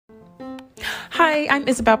Hi, I'm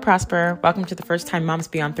Isabel Prosper. Welcome to the First Time Moms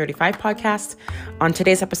Beyond 35 podcast. On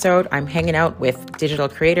today's episode, I'm hanging out with digital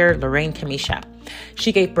creator Lorraine Camisha.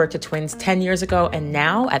 She gave birth to twins 10 years ago, and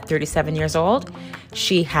now at 37 years old,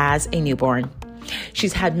 she has a newborn.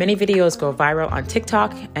 She's had many videos go viral on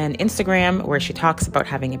TikTok and Instagram where she talks about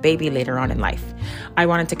having a baby later on in life. I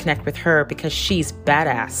wanted to connect with her because she's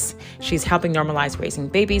badass. She's helping normalize raising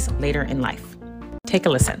babies later in life. Take a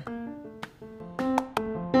listen.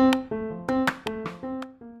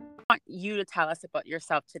 You to tell us about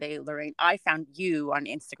yourself today, Lorraine. I found you on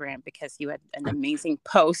Instagram because you had an amazing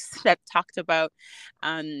post that talked about,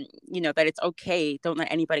 that it's okay. Don't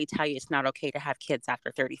let anybody tell you it's not okay to have kids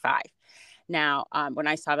after 35. Now, when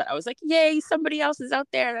I saw that, I was like, yay, somebody else is out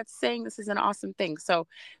there that's saying this is an awesome thing. So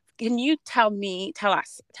can you tell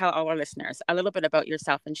all our listeners a little bit about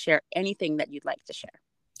yourself and share anything that you'd like to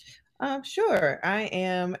share? Sure. I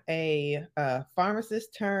am a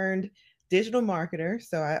pharmacist turned digital marketer.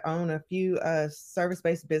 So I own a few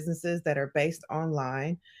service-based businesses that are based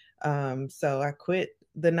online. So I quit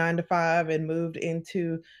the 9 to 5 and moved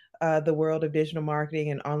into the world of digital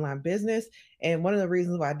marketing and online business. And one of the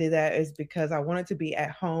reasons why I did that is because I wanted to be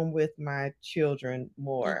at home with my children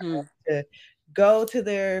more. Mm-hmm. To go to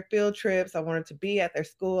their field trips. I wanted to be at their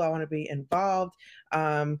school. I want to be involved.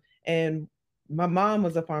 And my mom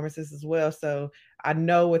was a pharmacist as well. So I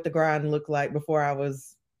know what the grind looked like before I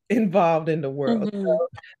was involved in the world. Mm-hmm. So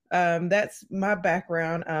that's my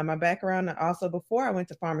background. My background also before I went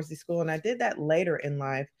to pharmacy school, and I did that later in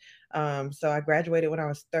life. So I graduated when I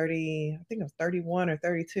was 30, I think I was 31 or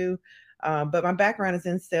 32. But my background is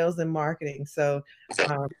in sales and marketing. So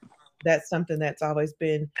that's something that's always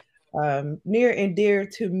been near and dear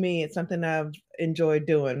to me. It's something I've enjoyed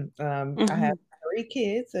doing. I have 3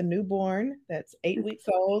 kids, a newborn that's 8 weeks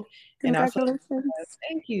old. Congratulations. And also,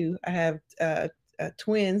 thank you. I have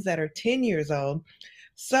twins that are 10 years old.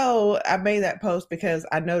 So I made that post because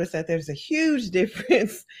I noticed that there's a huge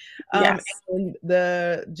difference Yes. in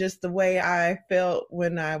the way I felt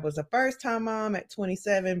when I was a first time mom at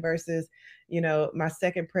 27 versus, my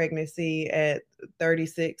second pregnancy at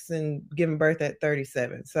 36 and giving birth at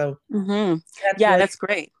 37. So that's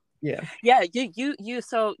great. Yeah.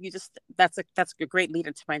 That's a great lead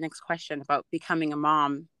into my next question about becoming a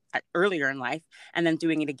mom earlier in life and then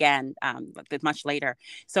doing it again much later.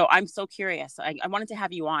 So I'm so curious. I wanted to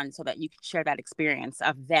have you on so that you could share that experience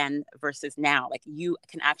of then versus now. Like you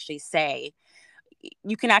can actually say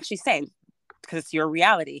because it's your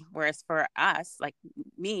reality. Whereas for us, like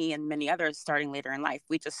me and many others starting later in life,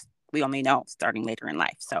 we only know starting later in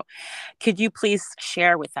life. So could you please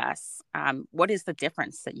share with us what is the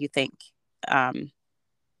difference that you think?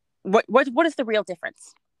 What is the real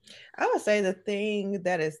difference? I would say the thing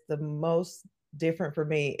that is the most different for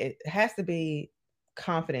me, it has to be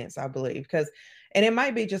confidence, I believe, and it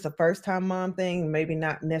might be just a first time mom thing, maybe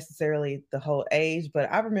not necessarily the whole age,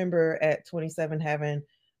 but I remember at 27 having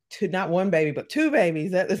not one baby, but 2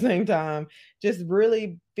 babies at the same time, just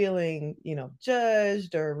really feeling,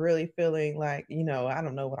 judged or really feeling like, I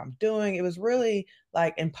don't know what I'm doing. It was really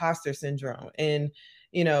like imposter syndrome. And,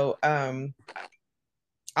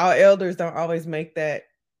 our elders don't always make that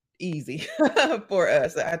easy for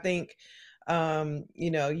us. I think,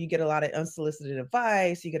 you get a lot of unsolicited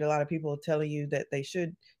advice. You get a lot of people telling you that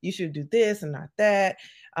you should do this and not that.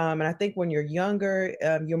 And I think when you're younger,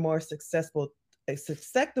 you're more susceptible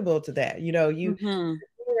to that. You hear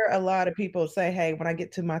a lot of people say, hey, when I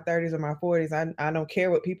get to my 30s or my 40s, I don't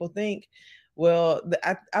care what people think. Well,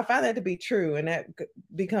 I find that to be true, and that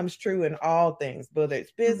becomes true in all things, whether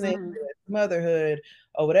it's business, whether it's motherhood,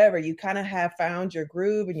 or whatever. You kind of have found your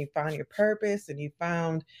groove, and you found your purpose, and you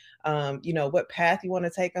found, what path you want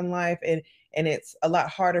to take in life, and it's a lot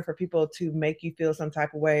harder for people to make you feel some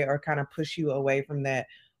type of way or kind of push you away from that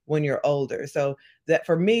when you're older. So that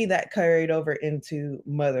for me, that carried over into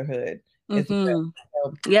motherhood as well.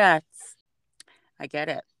 So, yes, I get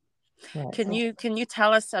it. right. Can you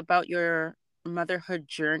tell us about your motherhood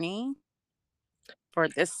journey for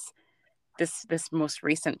this most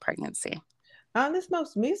recent pregnancy? On this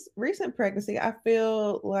most recent pregnancy, I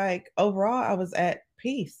feel like overall I was at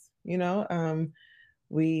peace. We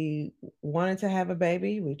wanted to have a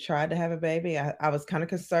baby. We tried to have a baby. I was kind of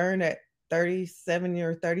concerned at 37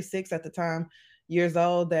 or 36 at the time years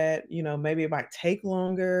old that, maybe it might take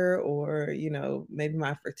longer or, maybe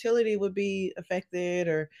my fertility would be affected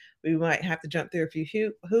or we might have to jump through a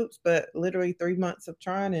few hoops, but literally 3 months of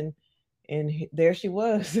trying and there she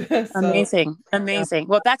was. So, Amazing.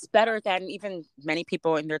 Well, that's better than even many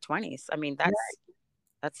people in their 20s. I mean,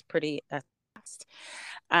 that's fast.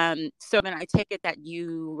 So then I take it that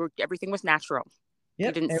everything was natural. You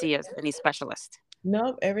Yep. didn't see any specialist.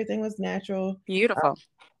 Nope. Everything was natural. Beautiful.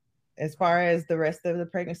 As far as the rest of the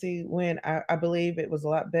pregnancy went, I believe it was a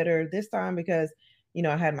lot better this time because,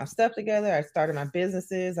 I had my stuff together. I started my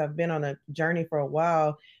businesses. I've been on a journey for a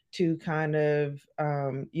while to kind of,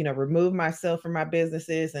 remove myself from my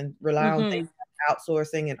businesses and rely on things like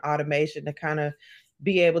outsourcing and automation to kind of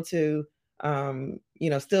be able to,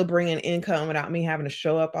 still bring in income without me having to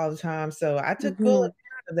show up all the time. So I took full advantage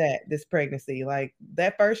of that this pregnancy. Like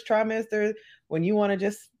that first trimester, when you want to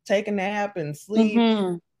just take a nap and sleep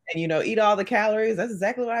and eat all the calories, that's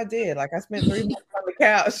exactly what I did. Like I spent 3 months on the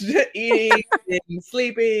couch eating and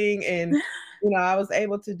sleeping, and I was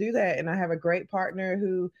able to do that. And I have a great partner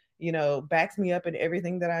who backs me up in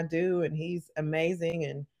everything that I do, and he's amazing.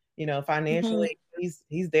 And financially,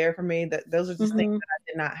 he's there for me. That those are just things that I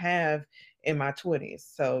did not have in my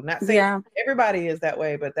 20s. So not saying everybody is that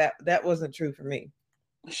way, but that wasn't true for me.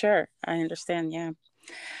 Sure, I understand. Yeah.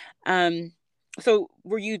 So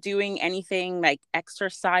were you doing anything like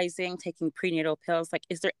exercising, taking prenatal pills? Like,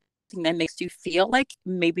 is there anything that makes you feel like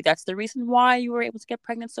maybe that's the reason why you were able to get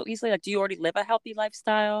pregnant so easily? Like, do you already live a healthy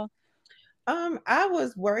lifestyle? I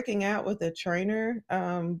was working out with a trainer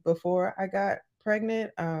before I got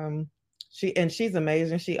pregnant. She's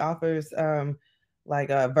amazing. She offers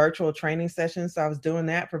like a virtual training sessions. So I was doing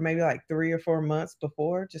that for maybe like 3 or 4 months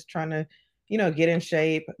before, just trying to get in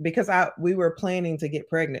shape because we were planning to get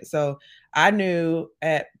pregnant. So I knew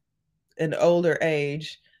at an older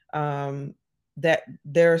age that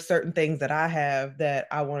there are certain things that I have that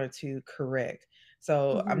I wanted to correct.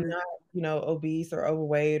 So I'm not, obese or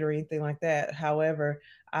overweight or anything like that. However,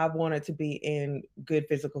 I wanted to be in good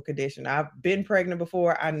physical condition. I've been pregnant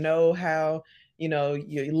before. I know how,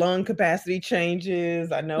 your lung capacity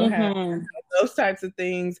changes. I know how those types of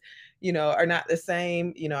things, are not the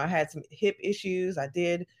same. I had some hip issues. I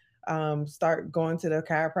did start going to the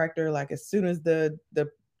chiropractor like as soon as the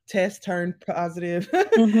test turned positive.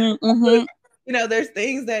 There's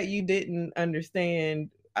things that you didn't understand,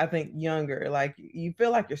 I think, younger. Like you feel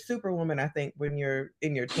like you're superwoman, I think, when you're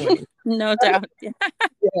in your 20s. No doubt.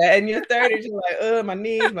 Yeah, and your 30s, you're like, oh, my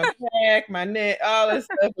knees, my back, my neck, all this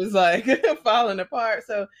stuff is like falling apart.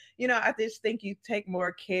 So, I just think you take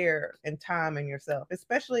more care and time in yourself,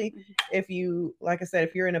 especially if you, like I said,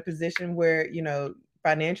 if you're in a position where,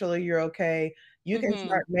 financially you're okay, you can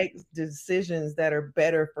start make decisions that are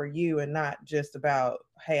better for you and not just about,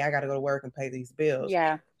 hey, I got to go to work and pay these bills.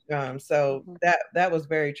 Yeah. So that was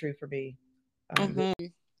very true for me.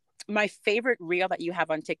 My favorite reel that you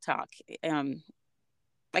have on TikTok,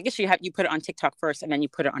 I guess you put it on TikTok first and then you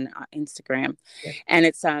put it on Instagram. Yeah. And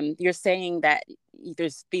it's you're saying that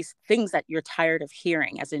there's these things that you're tired of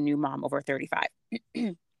hearing as a new mom over 35.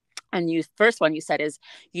 And first one you said is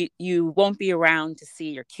you won't be around to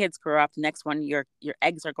see your kids grow up. The next one, your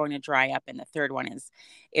eggs are going to dry up. And the third one is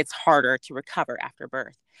it's harder to recover after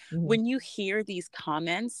birth. When you hear these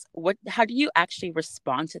comments, how do you actually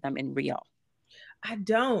respond to them in real? I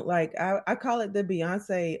don't. Like I call it the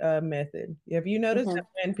Beyonce method. Have you noticed that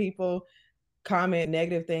when people comment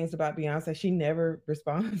negative things about Beyonce, she never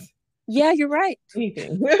responds? Yeah, you're right.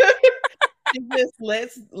 Anything. She just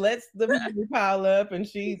lets the money pile up, and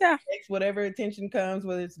she takes whatever attention comes,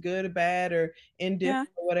 whether it's good or bad or indifferent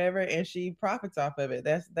or whatever, and she profits off of it.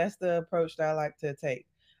 That's the approach that I like to take.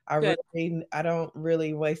 I don't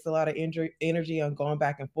really waste a lot of energy on going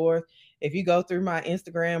back and forth. If you go through my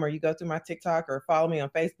Instagram or you go through my TikTok or follow me on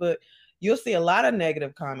Facebook, you'll see a lot of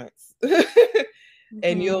negative comments.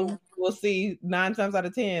 And we'll see 9 times out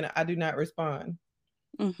of 10, I do not respond.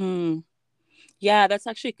 Yeah, that's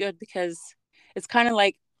actually good because it's kind of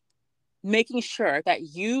like making sure that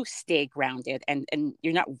you stay grounded and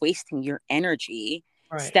you're not wasting your energy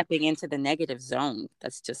stepping into the negative zone.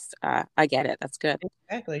 That's just, I get it. That's good.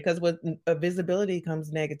 Exactly. Because with visibility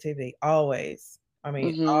comes negativity. Always. I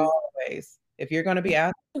mean, always. If you're going to be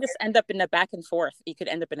out, you just end up in a back and forth. You could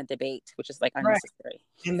end up in a debate, which is like unnecessary.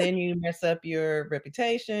 And then you mess up your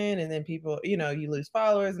reputation, and then people, you lose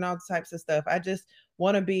followers and all types of stuff. I just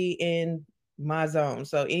want to be in my zone.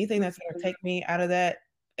 So anything that's going to take me out of that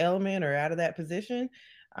element or out of that position,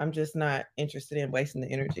 I'm just not interested in wasting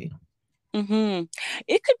the energy.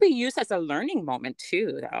 It could be used as a learning moment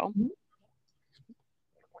too, though.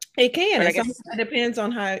 It can. It depends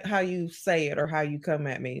on how you say it or how you come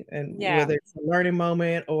at me, and whether it's a learning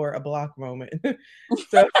moment or a block moment.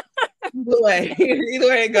 So either way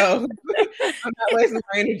it goes. I'm not wasting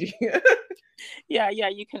my energy. Yeah,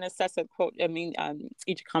 you can assess a quote. I mean,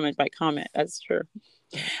 each comment by comment. That's true.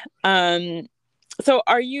 So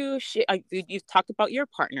are you, you've talked about your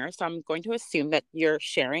partner, so I'm going to assume that you're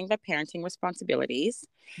sharing the parenting responsibilities.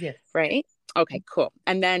 Yes. Right? Okay, cool.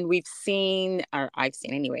 And then we've seen, or I've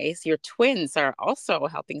seen anyways, your twins are also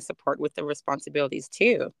helping support with the responsibilities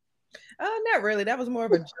too. Not really. That was more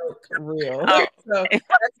of a joke reel. Oh, So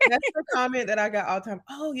that's the comment that I got all the time.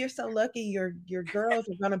 Oh, you're so lucky. Your girls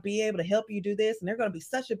are gonna be able to help you do this, and they're gonna be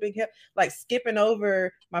such a big help. Like skipping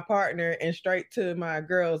over my partner and straight to my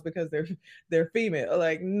girls because they're female.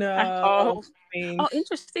 Like, no, oh, I mean, oh,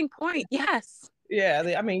 interesting point. Yes. yeah,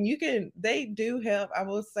 I mean, they do help. I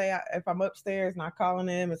will say, if I'm upstairs and I call on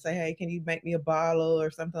them and say, "Hey, can you make me a bottle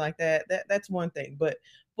or something like that?" That's one thing. But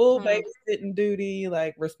full Mm-hmm. babysitting duty,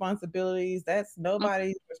 like responsibilities, that's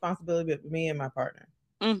nobody's responsibility but me and my partner.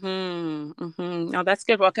 Mm-hmm. Mm-hmm. No, that's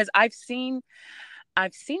good. Well, because I've seen a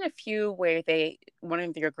few where one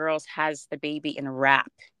of your girls has the baby in a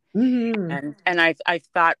wrap. Hmm. And I've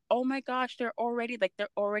thought, oh my gosh, they're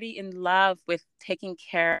already in love with taking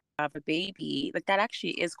care of a baby. Like that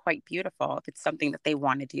actually is quite beautiful if it's something that they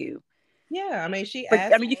want to do. Yeah, I mean, she But I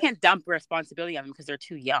asked. mean, you can't dump responsibility on them because they're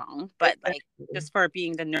too young. But like Exactly. just for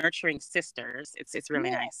being the nurturing sisters, it's really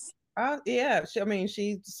Yeah. nice. Yeah, I mean,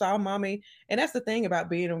 she saw mommy, and that's the thing about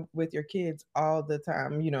being with your kids all the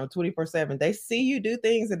time, 24/7. They see you do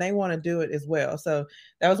things and they want to do it as well. So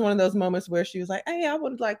that was one of those moments where she was like, "Hey, I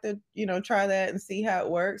would like to, try that and see how it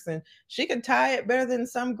works." And she can tie it better than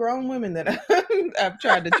some grown women that I've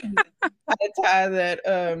tried to teach how to tie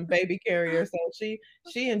that baby carrier. So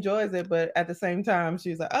she enjoys it, but at the same time,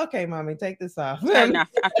 she's like, "Okay, mommy, take this off." Enough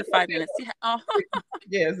after 5 minutes. Yeah. Oh.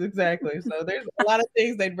 Yes, exactly. So there's a lot of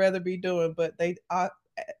things they'd rather be doing, but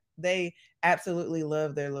they absolutely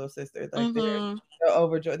love their little sister. Like Mm-hmm. they're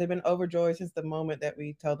overjoyed. They've been overjoyed since the moment that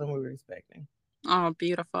we told them we were expecting. Oh,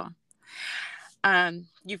 beautiful.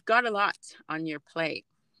 You've got a lot on your plate.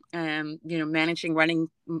 Managing, running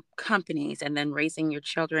companies, and then raising your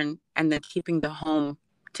children, and then keeping the home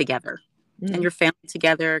together and Mhm. your family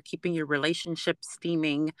together, keeping your relationship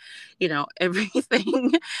steaming.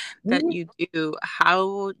 Everything that Mhm. you do.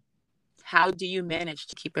 How do you manage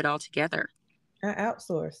to keep it all together? I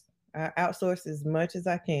outsource. I outsource as much as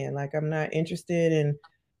I can. Like I'm not interested in,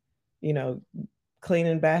 you know,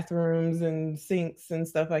 cleaning bathrooms and sinks and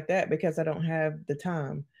stuff like that because I don't have the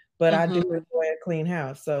time. But I do Mm-hmm. enjoy a clean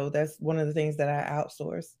house. So that's one of the things that I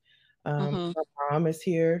outsource. Mm-hmm. My mom is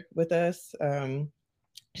here with us.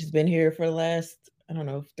 She's been here for the last, I don't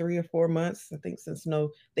know, 3 or 4 months, I think since the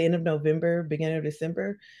end of November, beginning of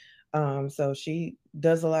December. So she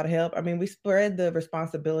does a lot of help. I mean, we spread the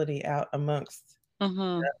responsibility out amongst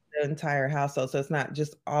Mm-hmm. the entire household, so it's not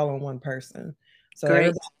just all on one person. So Great.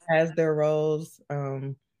 everybody has their roles,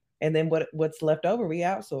 and then what's left over, we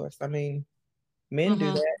outsource. I mean, men do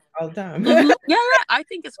Mm-hmm. that all the time. Mm-hmm. Yeah, yeah, I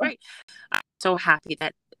think it's great. I'm so happy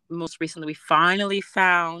that most recently we finally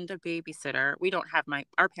found a babysitter. We don't have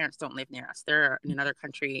our parents don't live near us. They're in another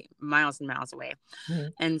country, miles and miles away.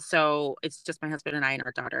 Mhm. And so it's just my husband and I and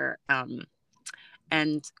our daughter.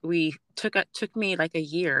 And we took me like a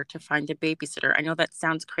year to find a babysitter. I know that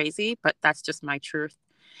sounds crazy, but that's just my truth.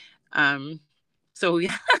 Um, so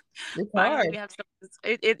yeah, It's finally hard. we have some.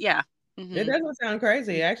 Yeah. It Hmm. doesn't sound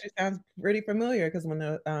crazy. It actually sounds pretty familiar because when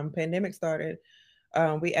the pandemic started,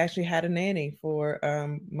 we actually had a nanny for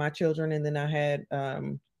my children, and then I had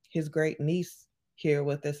his great niece here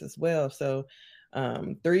with us as well. So,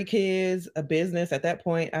 3 kids, a business. At that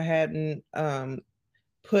point, I hadn't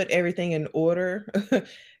put everything in order.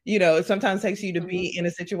 It sometimes takes you to Hmm. be in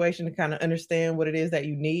a situation to kind of understand what it is that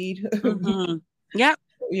you need. Hmm. Yep.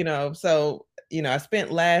 So I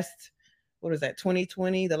spent what is that,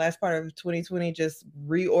 2020, the last part of 2020, just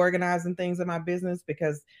reorganizing things in my business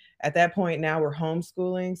because at that point now we're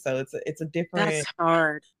homeschooling, so it's a That's different,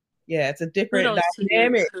 hard. yeah, it's a different Kudos to you.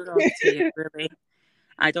 dynamic. Kudos to you. Really.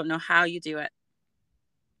 I don't know how you do it.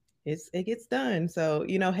 It gets done. So,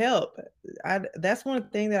 help. That's one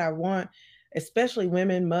thing that I want, especially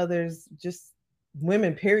women, mothers, just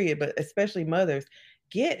women, period, but especially mothers,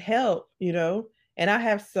 get help. And I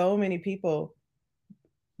have so many people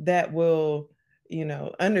that will,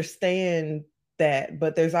 understand that.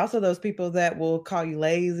 But there's also those people that will call you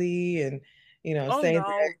lazy and, Oh say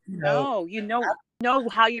that, no, no. You know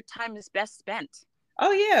how your time is best spent.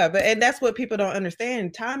 oh yeah, and that's what people don't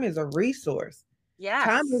understand. Time is a resource.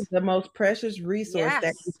 Time is Yes. the most precious resource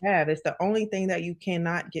that you Yes. have. It's the only thing that you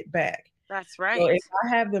cannot get back. That's So right. if I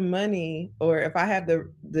have the money or if I have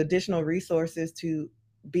the additional resources to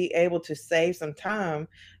be able to save some time,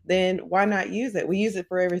 then why not use it? We use it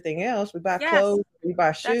for everything else. We buy Yes, clothes, we buy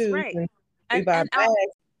that's shoes, right. and we And buy and Al,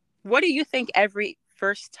 bags. what do you think every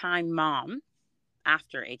first time mom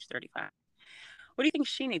after age 35? What do you think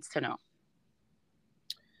she needs to know?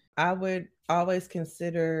 I would always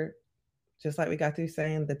consider, just like we got through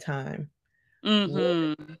saying, the time.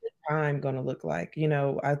 Mm-hmm. Time going to look like?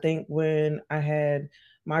 I think when I had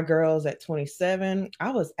my girls at 27,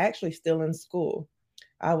 I was actually still in school.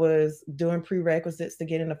 I was doing prerequisites to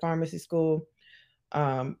get into pharmacy school.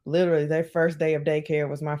 Literally, their first day of daycare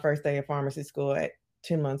was my first day of pharmacy school at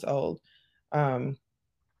 10 months old.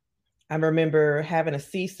 I remember having a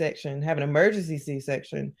C-section, having an emergency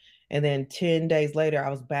C-section, and then 10 days later, I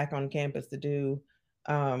was back on campus to do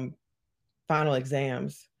final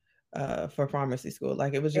exams for pharmacy school.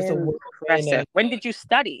 Like, it was just a Impressive. When did you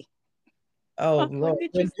study? Oh, When Lord.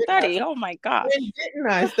 did you study? Oh my gosh. When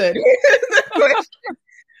didn't I study?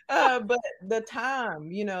 But the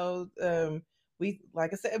time,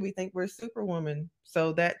 like I said, we think we're superwoman.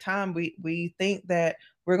 So that time we think that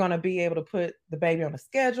we're going to be able to put the baby on a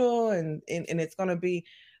schedule, and it's going to be,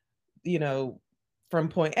 from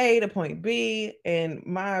point A to point B. And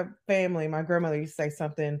my family, my grandmother used to say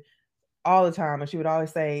something all the time, and she would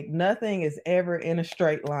always say, nothing is ever in a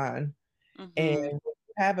straight line. Mm-hmm. And when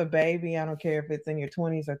you have a baby, I don't care if it's in your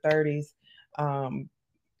 20s or 30s,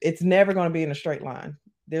 it's never going to be in a straight line.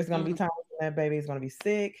 There's going to be times when that baby is going to be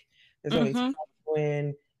sick. There's going to be times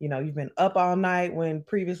when, you've been up all night when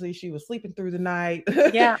previously she was sleeping through the night.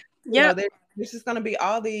 Yeah. Yeah. There's just going to be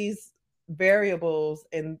all these variables,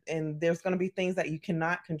 and there's going to be things that you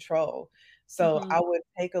cannot control. So I would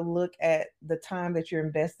take a look at the time that you're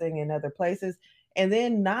investing in other places, and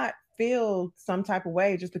then not feel some type of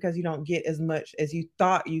way just because you don't get as much as you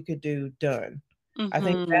thought you could do done. I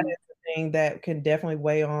think that is the thing that can definitely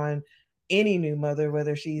weigh on any new mother,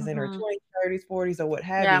 whether she's in her 20s, 30s, 40s, or what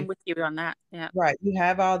have you. Yeah, I'm with you on that. Yeah. Right. You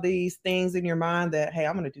have all these things in your mind that, hey,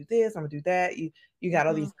 I'm going to do this, I'm going to do that. You got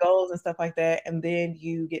all these goals and stuff like that. And then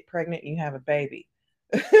you get pregnant and you have a baby.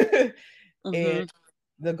 And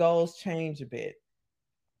the goals change a bit.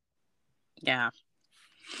 Yeah.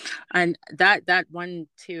 And that one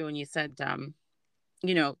too, and you said,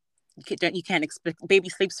 you can't expect, baby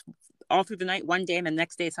sleeps all through the night one day and the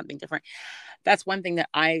next day is something different. That's one thing that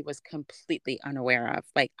I was completely unaware of.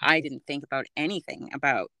 Like, I didn't think about anything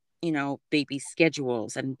about, baby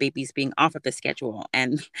schedules and babies being off of the schedule.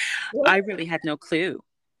 And I really had no clue.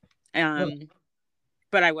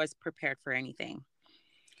 But I was prepared for anything.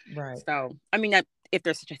 Right. So, I mean, if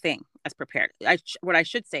there's such a thing as prepared, what I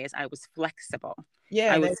should say is I was flexible.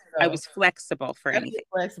 Yeah, I was flexible for anything.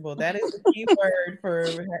 Flexible. That is the key word for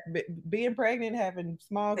being pregnant, having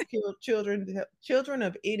small children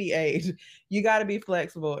of any age. You got to be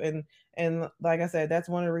flexible, and like I said, that's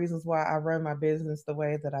one of the reasons why I run my business the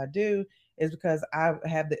way that I do, is because I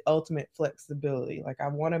have the ultimate flexibility. Like, I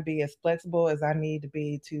want to be as flexible as I need to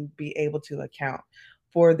be able to account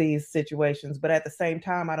for these situations, but at the same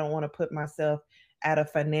time, I don't want to put myself at a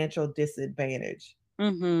financial disadvantage.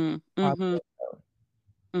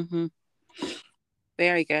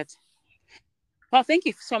 Very good. Well, thank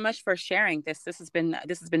you so much for sharing this. This has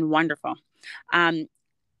been wonderful.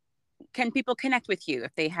 Can people connect with you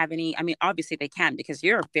if they have any? I mean, obviously they can, because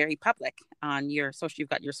you're very public on your social. You've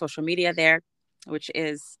got your social media there, which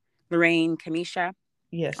is Lorraine Camisha.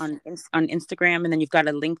 Yes. On Instagram, and then you've got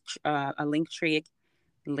a Linktree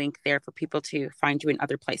link there for people to find you in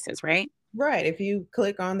other places, right? Right. If you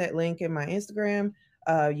click on that link in my Instagram,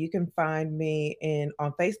 you can find me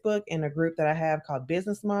on Facebook in a group that I have called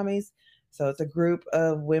Business Mommies. So it's a group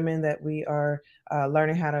of women that we are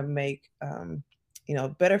learning how to make,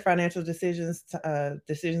 better financial decisions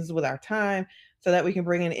with our time, so that we can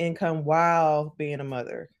bring in income while being a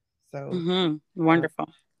mother. So wonderful.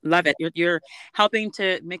 Love it. You're helping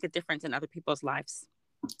to make a difference in other people's lives.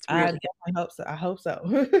 Really I hope so. I hope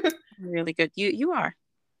so. Really good. You are.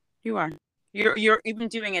 You're even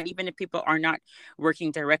doing it, even if people are not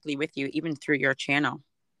working directly with you, even through your channel.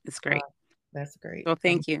 It's great. That's great. So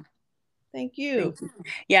thank you. Thank you.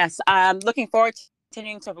 Yes. I'm looking forward to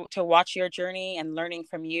continuing to watch your journey and learning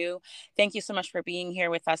from you. Thank you so much for being here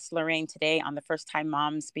with us, Lorraine, today on the First Time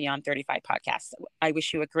Moms Beyond 35 podcast. I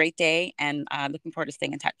wish you a great day, and looking forward to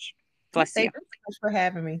staying in touch. Bless you. Thank you so much for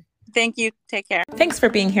having me. Thank you. Take care. Thanks for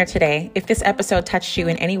being here today. If this episode touched you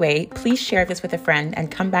in any way, please share this with a friend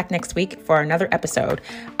and come back next week for another episode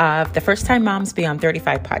of the First Time Moms Beyond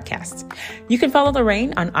 35 podcast. You can follow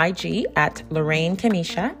Lorraine on IG at Lorraine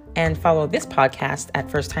Camisha, and follow this podcast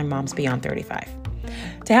at First Time Moms Beyond 35.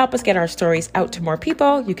 To help us get our stories out to more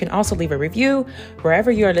people, you can also leave a review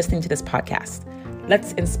wherever you are listening to this podcast.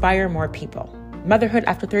 Let's inspire more people. Motherhood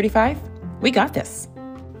after 35? We got this.